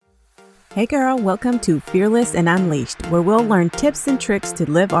Hey girl, welcome to Fearless and Unleashed, where we'll learn tips and tricks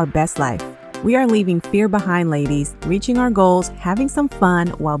to live our best life. We are leaving fear behind, ladies, reaching our goals, having some fun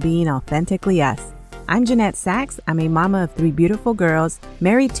while being authentically us. I'm Jeanette Sachs. I'm a mama of 3 beautiful girls,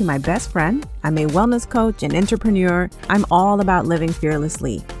 married to my best friend. I'm a wellness coach and entrepreneur. I'm all about living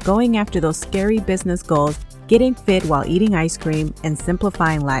fearlessly, going after those scary business goals, getting fit while eating ice cream, and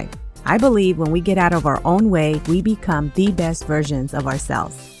simplifying life. I believe when we get out of our own way, we become the best versions of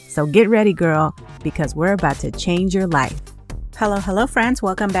ourselves. So get ready, girl, because we're about to change your life. Hello, friends.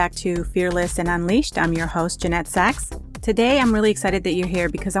 Welcome back to Fearless and Unleashed. I'm your host, Jeanette Sachs. Today, I'm really excited that you're here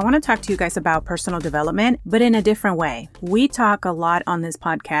because I want to talk to you guys about personal development, but in a different way. We talk a lot on this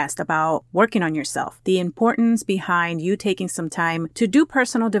podcast about working on yourself, the importance behind you taking some time to do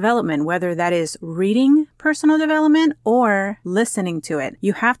personal development, whether that is reading personal development or listening to it.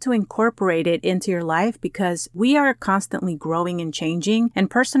 You have to incorporate it into your life because we are constantly growing and changing, and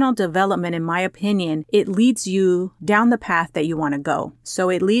personal development, in my opinion, it leads you down the path that you want to go. So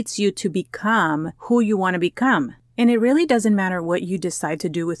it leads you to become who you want to become. And it really doesn't matter what you decide to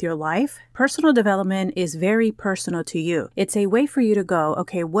do with your life. Personal development is very personal to you. It's a way for you to go,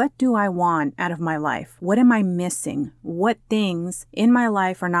 okay, what do I want out of my life? What am I missing? What things in my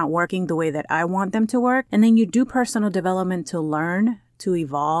life are not working the way that I want them to work? And then you do personal development to learn, to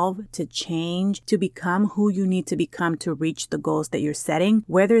evolve, to change, to become who you need to become to reach the goals that you're setting,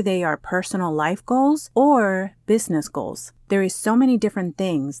 whether they are personal life goals or business goals. There is so many different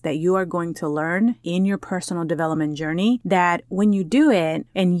things that you are going to learn in your personal development journey that when you do it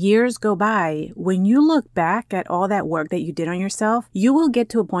and years go by, when you look back at all that work that you did on yourself, you will get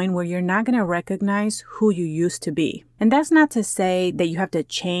to a point where you're not going to recognize who you used to be. And that's not to say that you have to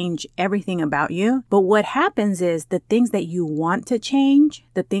change everything about you, but what happens is the things that you want to change,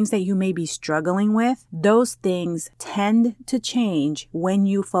 the things that you may be struggling with, those things tend to change when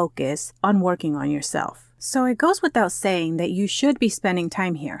you focus on working on yourself. So it goes without saying that you should be spending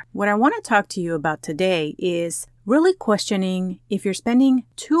time here. What I want to talk to you about today is really questioning if you're spending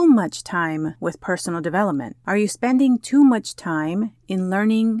too much time with personal development. Are you spending too much time in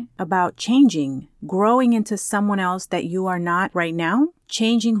learning about changing, growing into someone else that you are not right now?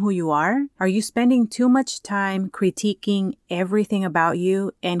 Changing who you are? Are you spending too much time critiquing everything about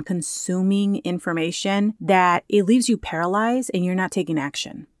you and consuming information that it leaves you paralyzed and you're not taking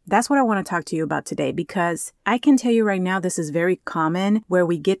action? That's what I want to talk to you about today, because I can tell you right now, this is very common where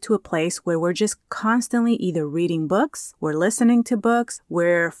we get to a place where we're just constantly either reading books, we're listening to books,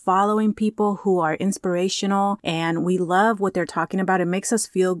 we're following people who are inspirational and we love what they're talking about. It makes us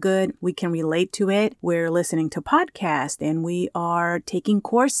feel good. We can relate to it. We're listening to podcasts and we are taking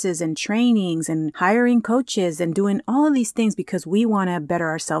courses and trainings and hiring coaches and doing all of these things because we want to better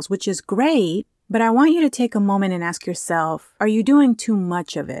ourselves, which is great. But I want you to take a moment and ask yourself, are you doing too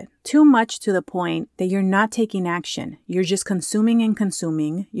much of it? Too much to the point that you're not taking action. You're just consuming and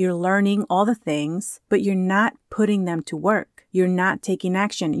consuming. You're learning all the things, but you're not putting them to work. You're not taking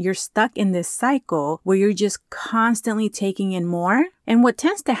action. You're stuck in this cycle where you're just constantly taking in more. And what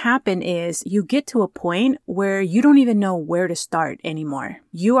tends to happen is you get to a point where you don't even know where to start anymore.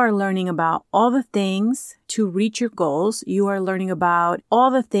 You are learning about all the things to reach your goals. You are learning about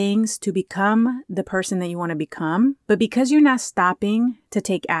all the things to become the person that you want to become. But because you're not stopping to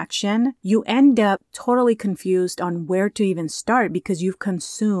take action, you end up totally confused on where to even start because you've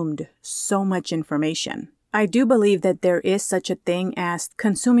consumed so much information. I do believe that there is such a thing as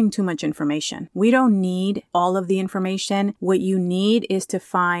consuming too much information. We don't need all of the information. What you need is to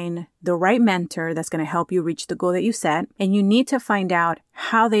find the right mentor that's going to help you reach the goal that you set. And you need to find out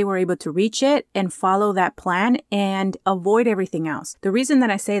how they were able to reach it and follow that plan and avoid everything else. The reason that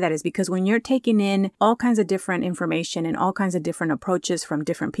I say that is because when you're taking in all kinds of different information and all kinds of different approaches from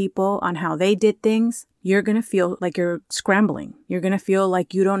different people on how they did things, you're going to feel like you're scrambling. You're going to feel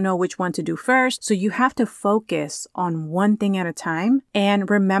like you don't know which one to do first. So you have to focus on one thing at a time and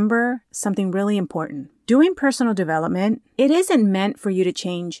remember something really important. Doing personal development, it isn't meant for you to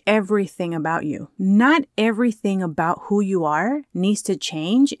change everything about you. Not everything about who you are needs to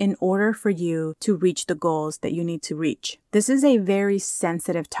change in order for you to reach the goals that you need to reach. This is a very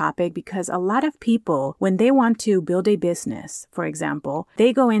sensitive topic because a lot of people, when they want to build a business, for example,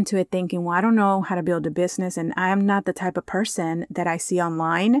 they go into it thinking, well, I don't know how to build a business and I am not the type of person that I see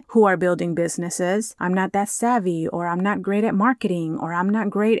online who are building businesses. I'm not that savvy, or I'm not great at marketing, or I'm not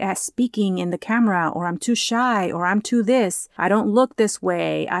great at speaking in the camera, or I'm too shy, or I'm too this, I don't look this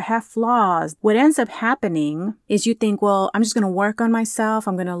way, I have flaws. What ends up happening is you think, well, I'm just going to work on myself,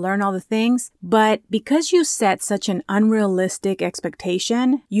 I'm going to learn all the things. But because you set such an unrealistic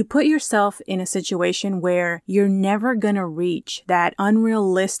expectation, you put yourself in a situation where you're never going to reach that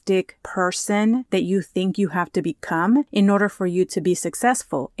unrealistic person that you think you have to become in order for you to be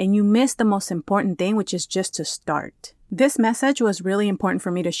successful. And you miss the most important thing, which is just to start. This message was really important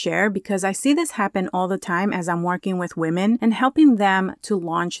for me to share because I see this happen all the time as I'm working with women and helping them to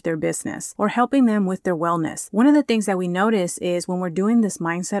launch their business or helping them with their wellness. One of the things that we notice is when we're doing this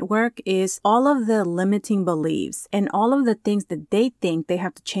mindset work is all of the limiting beliefs and all of the things that they think they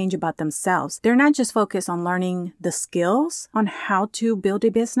have to change about themselves. They're not just focused on learning the skills on how to build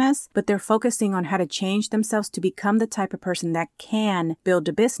a business, but they're focusing on how to change themselves to become the type of person that can build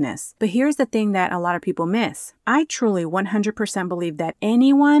a business. But here's the thing that a lot of people miss. I truly 100% believe that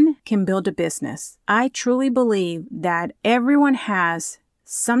anyone can build a business. I truly believe that everyone has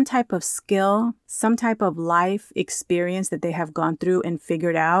some type of skill, some type of life experience that they have gone through and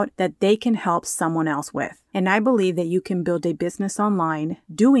figured out that they can help someone else with. And I believe that you can build a business online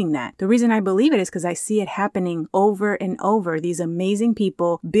doing that. The reason I believe it is because I see it happening over and over. These amazing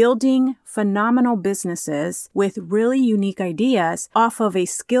people building phenomenal businesses with really unique ideas off of a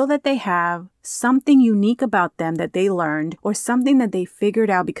skill that they have, something unique about them that they learned, or something that they figured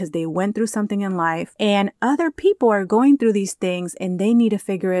out because they went through something in life. And other people are going through these things and they need to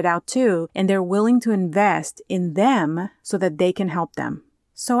figure it out too. And they're willing to invest in them so that they can help them.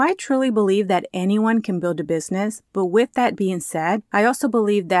 So I truly believe that anyone can build a business, but with that being said, I also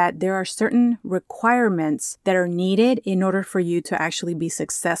believe that there are certain requirements that are needed in order for you to actually be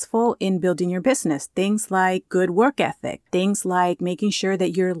successful in building your business. Things like good work ethic, things like making sure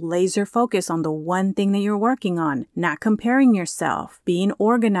that you're laser focused on the one thing that you're working on, not comparing yourself, being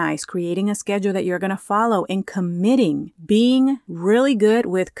organized, creating a schedule that you're going to follow, and committing, being really good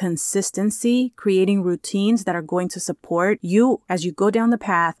with consistency, creating routines that are going to support you as you go down the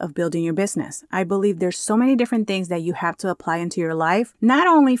path of building your business. I believe there's so many different things that you have to apply into your life, not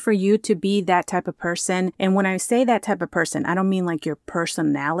only for you to be that type of person. And when I say that type of person, I don't mean like your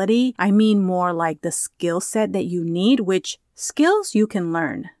personality. I mean more like the skill set that you need, which skills you can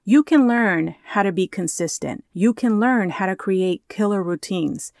learn. You can learn how to be consistent. You can learn how to create killer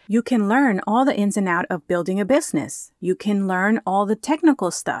routines. You can learn all the ins and outs of building a business. You can learn all the technical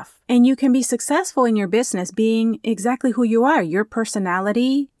stuff. And you can be successful in your business being exactly who you are, your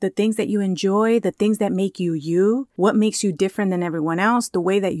personality, the things that you enjoy, the things that make you you, what makes you different than everyone else, the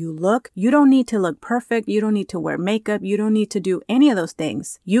way that you look. You don't need to look perfect. You don't need to wear makeup. You don't need to do any of those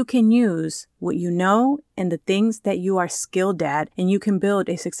things. You can use what you know and the things that you are skilled at, and you can build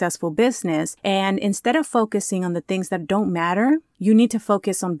a successful business. And instead of focusing on the things that don't matter, you need to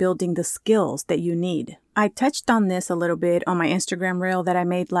focus on building the skills that you need. I touched on this a little bit on my Instagram reel that I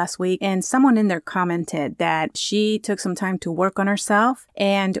made last week, and someone in there commented that she took some time to work on herself.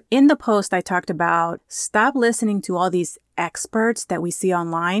 And in the post, I talked about stop listening to all these experts that we see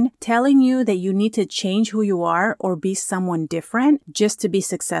online telling you that you need to change who you are or be someone different just to be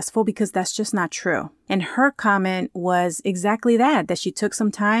successful, because that's just not true. And her comment was exactly that she took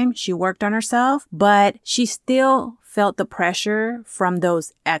some time, she worked on herself, but she still felt the pressure from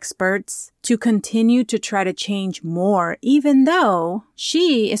those experts to continue to try to change more, even though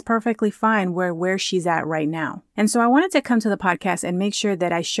she is perfectly fine where she's at right now. And so I wanted to come to the podcast and make sure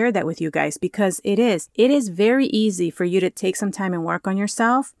that I share that with you guys, because it is very easy for you to take some time and work on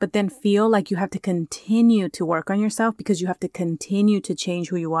yourself, but then feel like you have to continue to work on yourself because you have to continue to change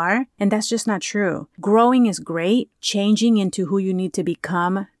who you are. And that's just not true. Growing is great. Changing into who you need to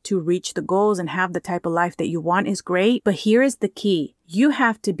become to reach the goals and have the type of life that you want is great. But here is the key. You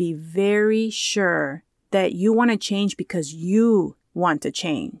have to be very sure that you want to change because you want to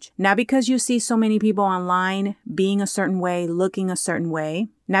change. Not because you see so many people online being a certain way, looking a certain way.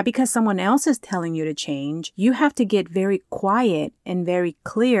 Not because someone else is telling you to change. You have to get very quiet and very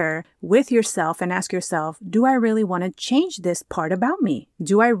clear with yourself and ask yourself, do I really want to change this part about me?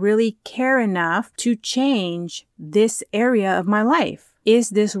 Do I really care enough to change this area of my life?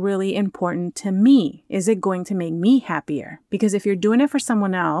 Is this really important to me? Is it going to make me happier? Because if you're doing it for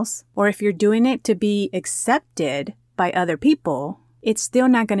someone else, or if you're doing it to be accepted by other people, it's still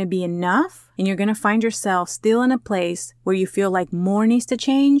not going to be enough. And you're going to find yourself still in a place where you feel like more needs to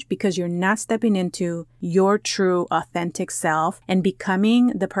change because you're not stepping into your true, authentic self and becoming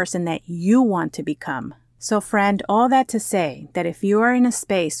the person that you want to become. So friend, all that to say that if you are in a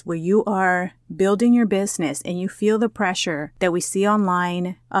space where you are building your business and you feel the pressure that we see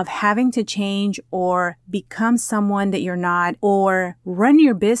online of having to change or become someone that you're not, or run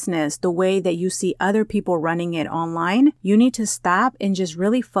your business the way that you see other people running it online, you need to stop and just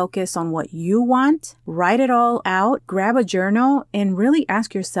really focus on what you want, write it all out, grab a journal, and really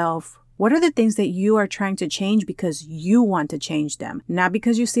ask yourself, what are the things that you are trying to change because you want to change them? Not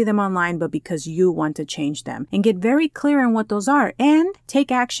because you see them online, but because you want to change them. And get very clear on what those are and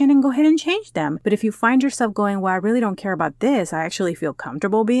take action and go ahead and change them. But if you find yourself going, well, I really don't care about this, I actually feel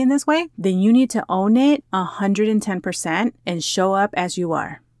comfortable being this way, then you need to own it 110% and show up as you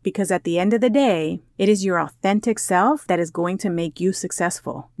are. Because at the end of the day, it is your authentic self that is going to make you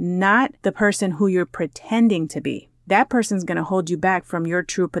successful, not the person who you're pretending to be. That person's going to hold you back from your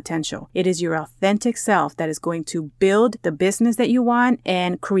true potential. It is your authentic self that is going to build the business that you want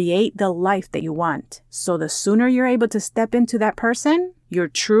and create the life that you want. So the sooner you're able to step into that person, your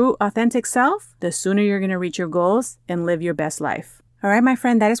true authentic self, the sooner you're going to reach your goals and live your best life. All right, my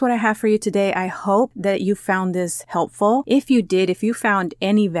friend, that is what I have for you today. I hope that you found this helpful. If you did, if you found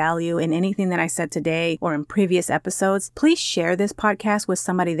any value in anything that I said today or in previous episodes, please share this podcast with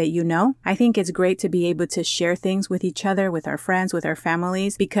somebody that you know. I think it's great to be able to share things with each other, with our friends, with our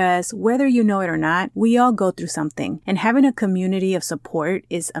families, because whether you know it or not, we all go through something. And having a community of support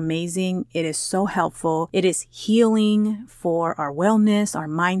is amazing. It is so helpful. It is healing for our wellness, our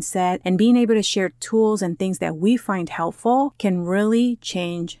mindset, and being able to share tools and things that we find helpful can really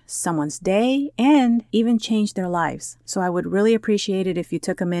change someone's day and even change their lives. So I would really appreciate it if you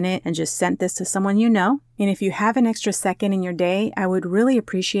took a minute and just sent this to someone you know. And if you have an extra second in your day, I would really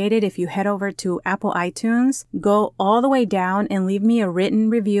appreciate it if you head over to Apple iTunes, go all the way down and leave me a written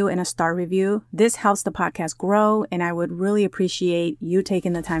review and a star review. This helps the podcast grow, and I would really appreciate you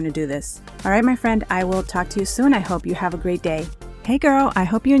taking the time to do this. All right, my friend, I will talk to you soon. I hope you have a great day. Hey girl, I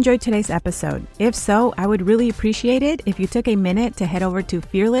hope you enjoyed today's episode. If so, I would really appreciate it if you took a minute to head over to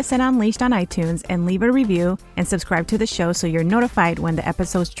Fearless and Unleashed on iTunes and leave a review and subscribe to the show so you're notified when the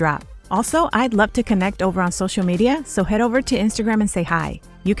episodes drop. Also, I'd love to connect over on social media, so head over to Instagram and say hi.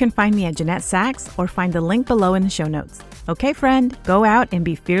 You can find me at Jeanette Sachs or find the link below in the show notes. Okay, friend, go out and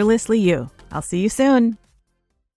be fearlessly you. I'll see you soon.